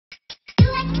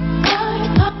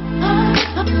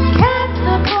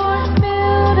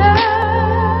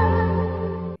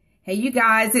Hey, you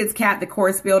guys, it's Kat, the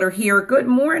Course Builder here. Good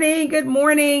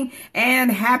morning,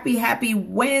 and happy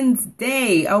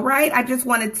Wednesday. All right, I just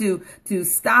wanted to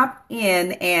stop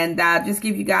in and just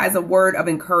give you guys a word of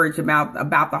encouragement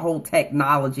about the whole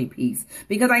technology piece,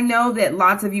 because I know that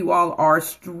lots of you all are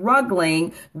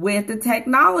struggling with the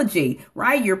technology,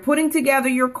 right? You're putting together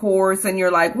your course and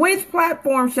you're like, which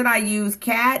platform should I use,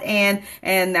 Kat? And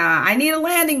I need a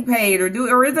landing page,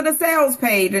 or is it a sales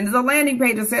page? And is a landing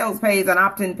page a sales page, an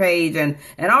opt-in page? And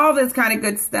all this kind of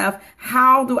good stuff.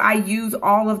 How do I use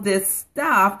all of this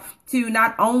stuff to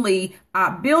not only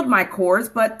build my course,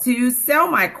 but to sell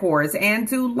my course and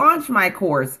to launch my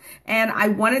course? And I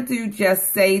wanted to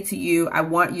just say to you, I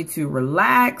want you to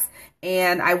relax,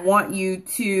 and I want you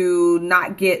to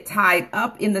not get tied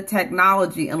up in the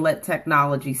technology and let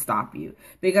technology stop you.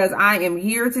 Because I am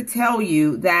here to tell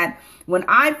you that when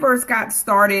I first got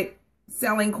started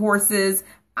selling courses,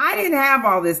 I didn't have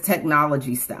all this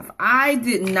technology stuff. I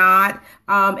did not.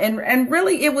 And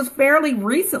really, it was fairly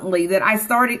recently that I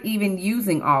started even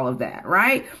using all of that,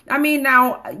 right? I mean,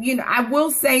 now, I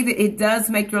will say that it does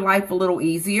make your life a little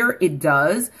easier. It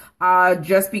does,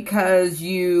 just because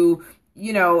in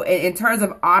terms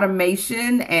of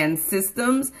automation and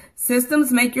systems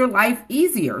make your life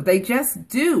easier. They just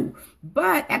do.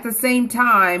 But at the same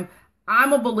time,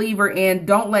 I'm a believer in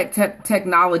don't let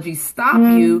technology stop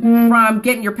you from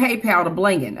getting your PayPal to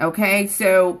blinging. Okay.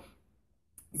 So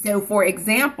for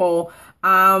example,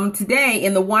 today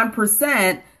in the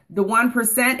 1%, the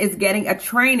 1% is getting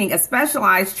a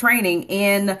specialized training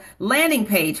in landing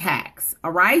page hacks.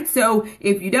 All right. So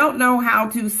if you don't know how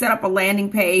to set up a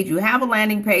landing page, you have a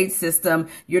landing page system,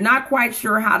 you're not quite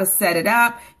sure how to set it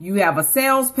up, you have a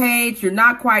sales page, you're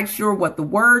not quite sure what the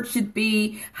word should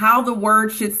be, how the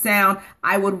word should sound,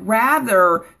 I would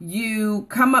rather you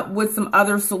come up with some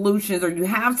other solutions, or you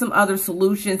have some other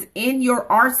solutions in your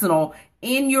arsenal,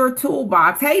 in your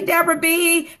toolbox. Hey, Deborah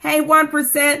B. Hey,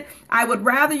 1%. I would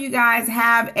rather you guys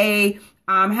have an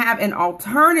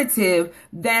alternative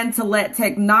than to let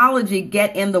technology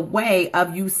get in the way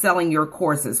of you selling your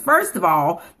courses. First of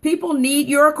all, people need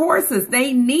your courses.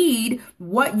 They need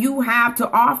what you have to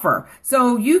offer.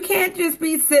 So you can't just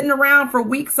be sitting around for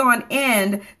weeks on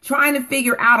end trying to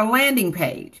figure out a landing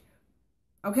page.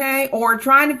 Okay. Or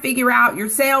trying to figure out your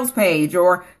sales page,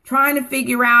 or trying to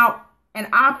figure out an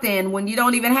opt-in when you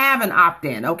don't even have an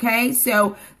opt-in. Okay.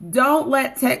 So don't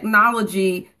let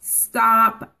technology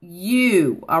stop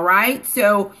you. All right.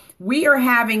 So we are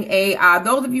having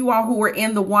those of you all who are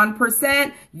in the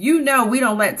 1%, we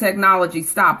don't let technology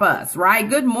stop us, right?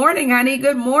 Good morning, honey.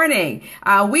 Good morning.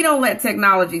 We don't let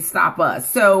technology stop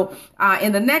us. So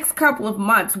in the next couple of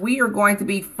months, we are going to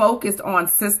be focused on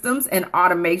systems and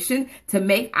automation to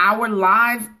make our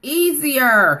lives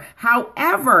easier.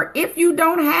 However, if you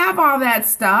don't have all that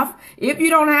stuff,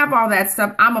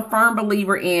 I'm a firm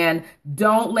believer in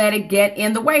don't let it get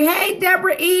in the way. Hey,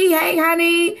 Deborah E. Hey,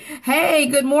 honey. Hey,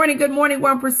 good morning. Good morning,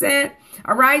 1%.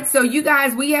 All right. So you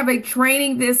guys, we have a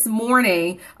training this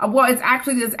morning. Well, it's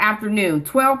actually this afternoon,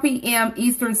 12 p.m.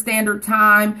 Eastern Standard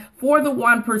Time for the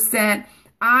 1%.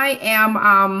 I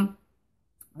am,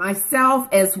 myself,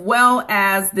 as well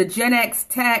as the Gen X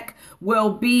Tech,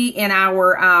 will be in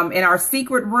our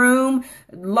secret room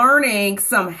learning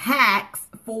some hacks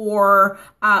for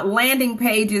landing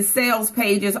pages, sales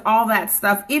pages, all that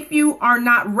stuff. If you are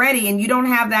not ready and you don't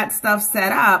have that stuff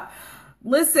set up,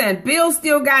 listen, bills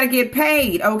still got to get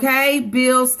paid. Okay.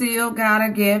 Bills still got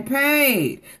to get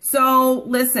paid. So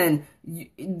listen,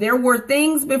 there were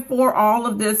things before all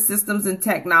of this systems and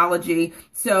technology.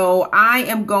 So I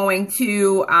am going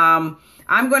to,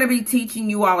 I'm going to be teaching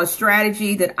you all a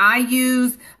strategy that I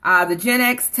use. The Gen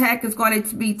X Tech is going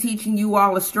to be teaching you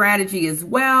all a strategy as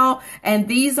well. And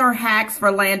these are hacks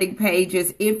for landing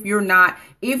pages if you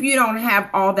don't have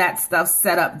all that stuff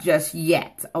set up just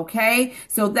yet. Okay.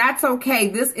 So that's okay.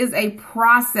 This is a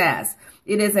process.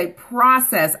 It is a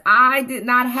process. I did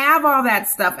not have all that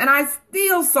stuff, and I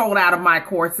still sold out of my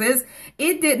courses.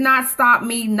 It did not stop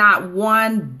me, not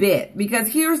one bit, because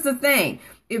here's the thing.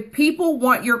 If people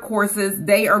want your courses,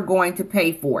 they are going to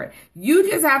pay for it. You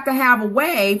just have to have a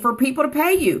way for people to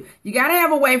pay you. You got to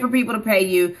have a way for people to pay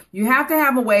you. You have to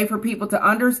have a way for people to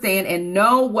understand and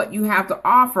know what you have to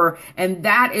offer. And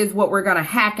that is what we're going to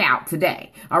hack out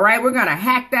today. All right. We're going to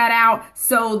hack that out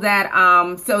so that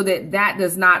that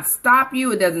does not stop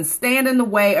you. It doesn't stand in the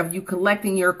way of you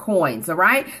collecting your coins. All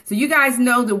right. So you guys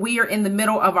know that we are in the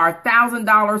middle of our $1,000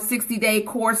 60-day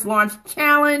course launch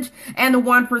challenge, and the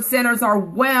 1%ers are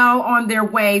well on their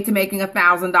way to making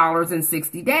 $1,000 in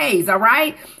 60 days. All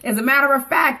right. As a matter of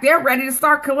fact, they're ready to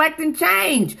start collecting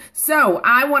change. So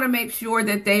I want to make sure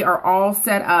that they are all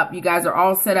set up. You guys are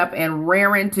all set up and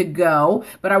raring to go.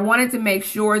 But I wanted to make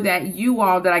sure that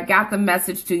that I got the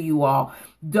message to you all.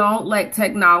 Don't let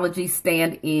technology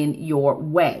stand in your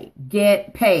way.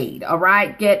 Get paid, all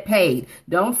right? Get paid.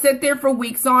 Don't sit there for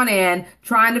weeks on end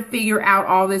trying to figure out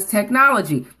all this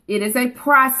technology. It is a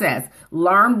process.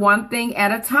 Learn one thing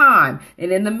at a time.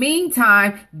 And in the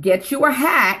meantime, get you a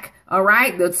hack, all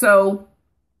right? So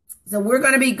we're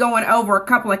going to be going over a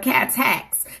couple of CATS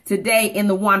hacks today in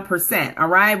the 1%, all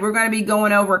right? We're going to be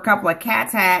going over a couple of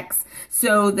CATS hacks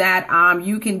so that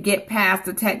you can get past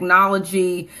the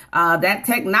technology, that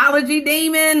technology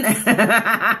demon.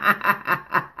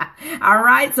 All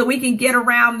right, so we can get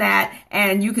around that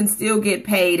and you can still get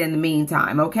paid in the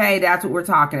meantime, okay? That's what we're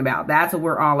talking about. That's what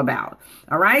we're all about.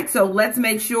 All right, so let's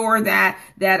make sure that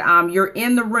you're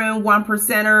in the room,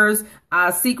 1%ers,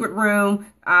 secret room,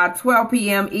 12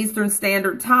 p.m. Eastern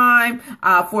Standard Time.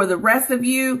 For the rest of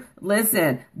you,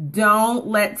 listen, don't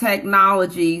let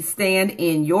technology stand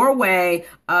in your way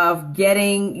of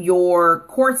getting your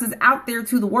courses out there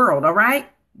to the world, all right?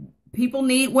 People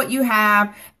need what you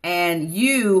have, and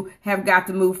you have got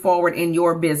to move forward in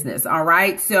your business, all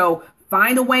right? So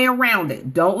find a way around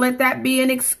it. Don't let that be an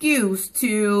excuse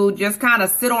to just kind of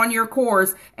sit on your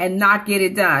course and not get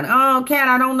it done. Oh, Kat,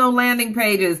 I don't know landing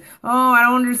pages. Oh, I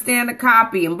don't understand the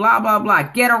copy and blah, blah, blah.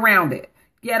 Get around it.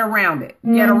 Get around it.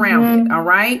 Get around it, all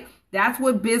right? That's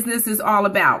what business is all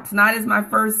about. Tonight is my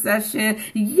first session.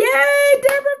 Yay,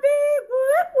 Deborah B.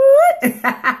 What?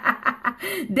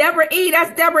 Deborah E.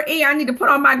 That's Deborah E. I need to put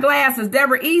on my glasses.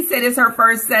 Deborah E. said it's her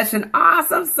first session.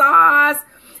 Awesome sauce.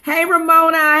 Hey,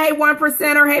 Ramona. Hey,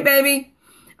 1%er. Hey, baby.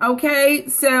 Okay.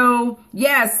 So,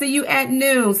 yeah, see you at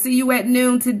noon. See you at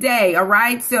noon today. All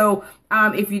right. So,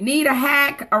 if you need a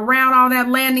hack around all that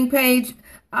landing page,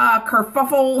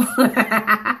 kerfuffle,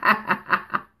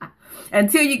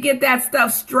 until you get that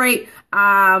stuff straight,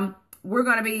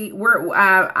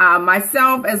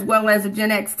 myself as well as the Gen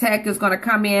X Tech is going to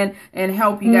come in and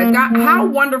help you guys. God, how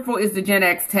wonderful is the Gen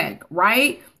X Tech,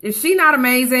 right? Is she not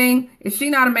amazing? Is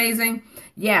she not amazing?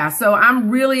 Yeah, so I'm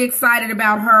really excited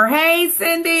about her. Hey,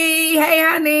 Cindy. Hey,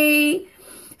 honey.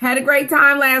 Had a great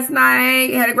time last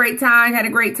night. Had a great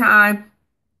time.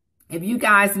 If you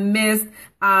guys missed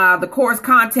the course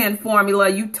content formula,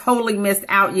 you totally missed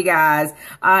out, you guys.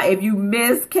 If you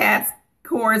missed Kat's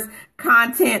course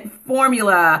content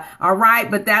formula, all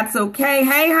right, but that's okay.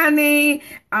 Hey, honey,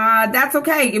 that's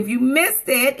okay. If you missed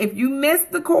it, if you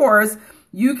missed the course,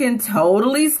 you can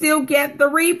totally still get the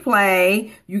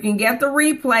replay. You can get the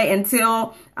replay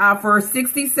until for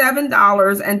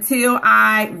 $67 until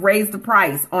I raise the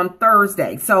price on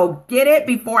Thursday. So get it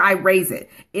before I raise it.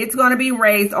 It's going to be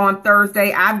raised on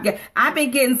Thursday. I've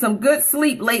been getting some good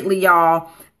sleep lately, y'all.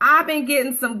 I've been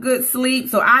getting some good sleep,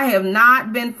 so I have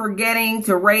not been forgetting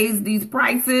to raise these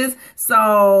prices.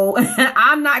 So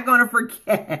I'm not going to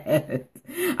forget.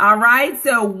 All right.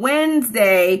 So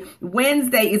Wednesday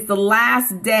is the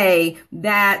last day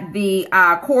that the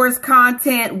course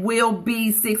content will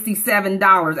be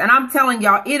 $67. And I'm telling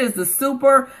y'all, it is the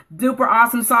super duper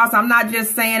awesome sauce. I'm not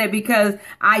just saying it because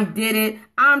I did it.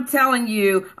 I'm telling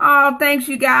you. Oh, thanks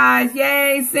you guys.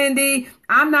 Yay, Cindy.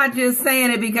 I'm not just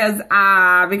saying it because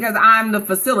I'm the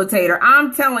facilitator.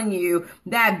 I'm telling you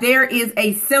that there is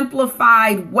a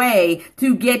simplified way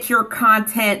to get your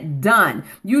content done.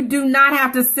 You do not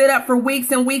have to sit up for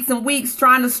weeks and weeks and weeks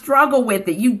trying to struggle with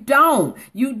it. You don't.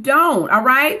 All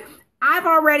right. I've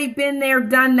already been there,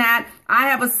 done that. I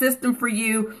have a system for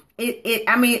you.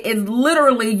 It's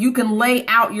literally, you can lay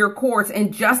out your course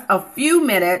in just a few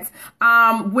minutes,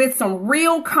 with some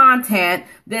real content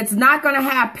that's not going to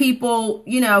have people,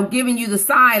 giving you the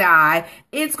side eye.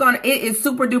 It is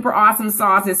super duper awesome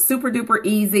sauce. It's super duper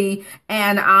easy.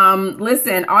 And,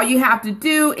 listen, all you have to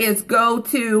do is go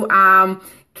to,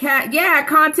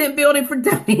 Content Building for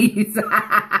Dummies.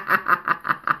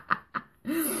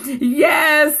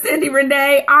 Yes, Cindy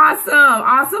Renee.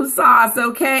 Awesome sauce.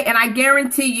 Okay. And I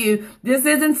guarantee you, this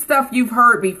isn't stuff you've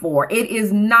heard before. It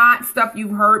is not stuff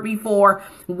you've heard before.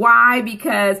 Why?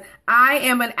 Because I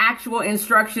am an actual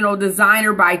instructional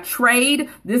designer by trade.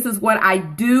 This is what I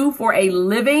do for a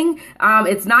living.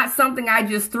 It's not something I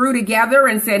just threw together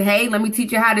and said, hey, let me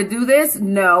teach you how to do this.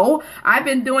 No, I've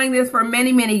been doing this for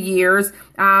many, many years.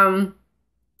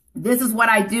 This is what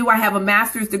I do. I have a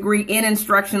master's degree in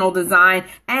instructional design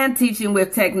and teaching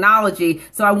with technology.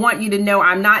 So I want you to know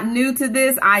I'm not new to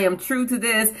this. I am true to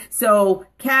this. So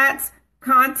Kat's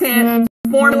content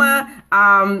formula,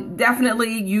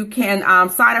 definitely you can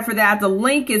sign up for that. The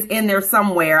link is in there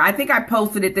somewhere. I think I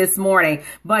posted it this morning,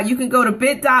 but you can go to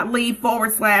bit.ly/cats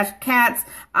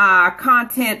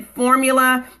content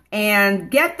formula and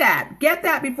get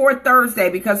that before Thursday,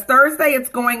 because Thursday it's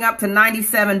going up to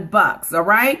 $97. All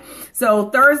right. So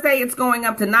Thursday it's going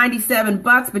up to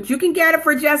 $97, but you can get it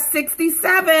for just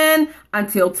 $67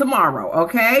 until tomorrow.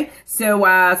 Okay. So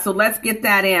let's get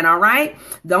that in. All right.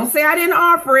 Don't say I didn't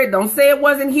offer it. Don't say it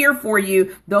wasn't here for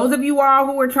you. Those of you all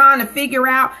who are trying to figure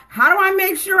out, how do I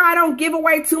make sure I don't give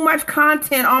away too much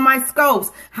content on my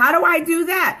scopes? How do I do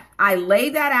that? I lay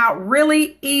that out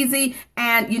really easy.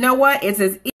 And you know what? It's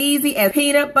as easy as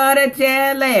peanut butter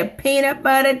jelly,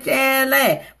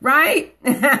 right?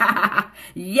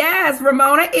 Yes,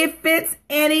 Ramona, it fits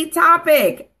any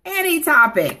topic,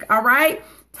 all right?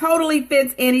 Totally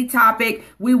fits any topic.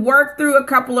 We worked through a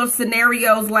couple of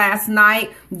scenarios last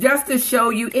night just to show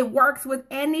you it works with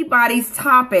anybody's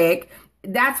topic.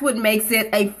 That's what makes it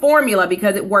a formula,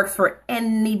 because it works for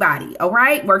anybody. All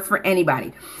right. Works for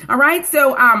anybody. All right.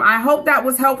 So, I hope that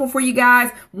was helpful for you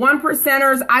guys.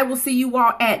 1%ers. I will see you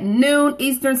all at noon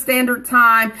Eastern Standard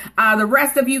Time. The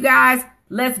rest of you guys,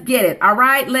 let's get it. All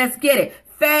right. Let's get it.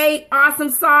 Faye, awesome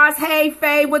sauce. Hey,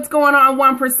 Faye, what's going on?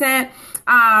 1%.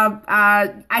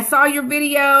 I saw your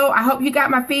video. I hope you got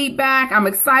my feedback. I'm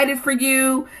excited for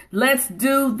you. Let's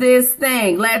do this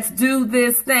thing. Let's do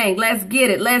this thing. Let's get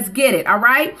it. Let's get it. All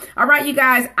right. All right, you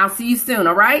guys. I'll see you soon.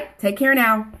 All right. Take care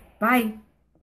now. Bye.